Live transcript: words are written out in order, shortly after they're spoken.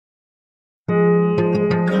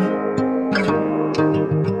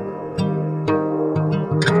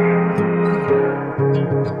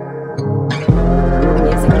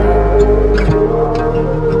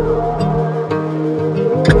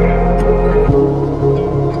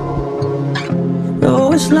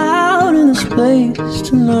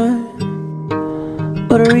tonight,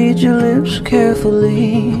 but I read your lips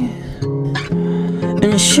carefully, and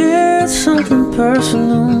you shared something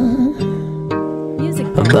personal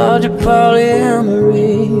about your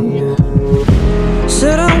polyamory.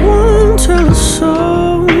 Said I won't tell a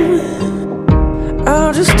soul,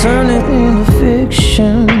 I'll just turn it into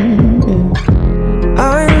fiction.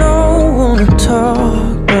 I know, wanna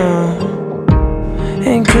talk now,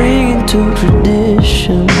 ain't clinging to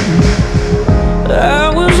tradition. I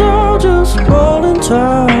was all just rolling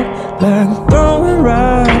talk, like throwing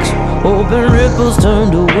rocks, hoping ripples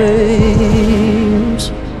turned to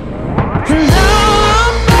waves. And now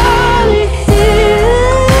our body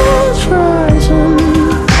is rising,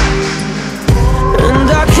 and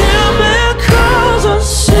our chemicals are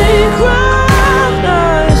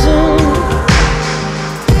synchronizing.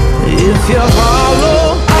 If you're hollow,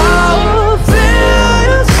 I'll fill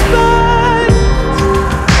your spine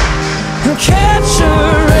and catch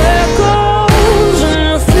your echoes, and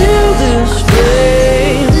you'll feel this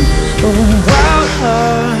flame of wild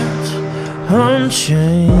hearts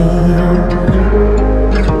unchained.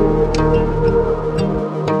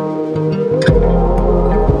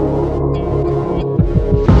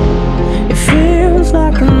 It feels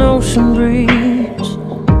like an ocean breeze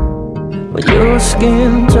when your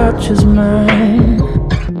skin touches mine,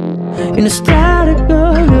 in the static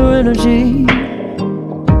of your energy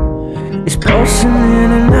is pulsing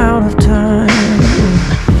in and out of time.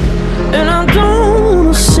 And I don't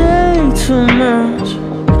wanna say too much,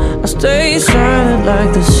 I stay silent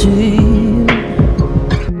like the sea.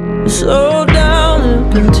 Slow down the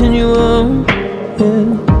continuum, yeah.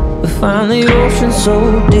 We find the ocean so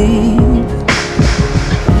deep.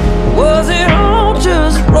 Was it all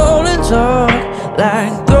just rolling talk,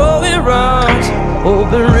 like throwing rocks,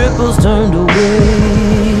 hoping ripples turn to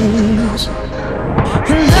waves?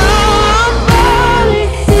 And now our body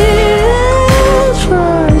is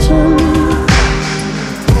rising,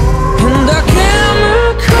 and our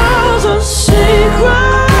chemicals are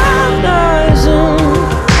synchronizing.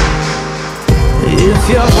 If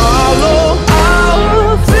you're hollow,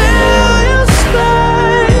 I'll fill your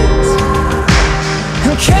space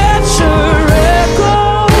and catch your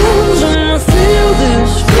echoes, and you'll feel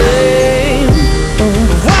this flame of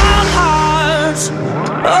wild hearts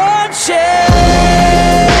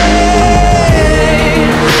unchained.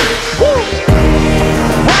 Woo!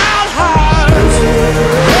 Wild hearts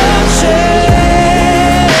unchained.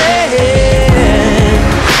 Yeah.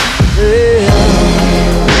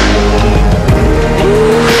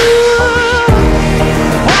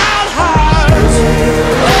 Wild hearts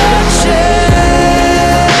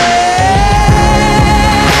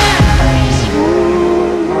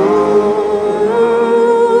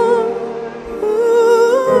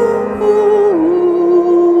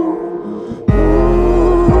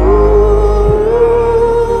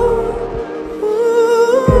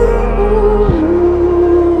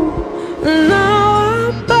Now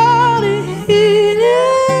our body heat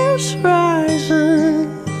is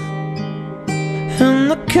rising,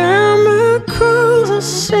 and the chemicals are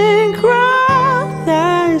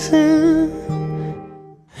synchronizing.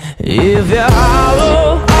 If you're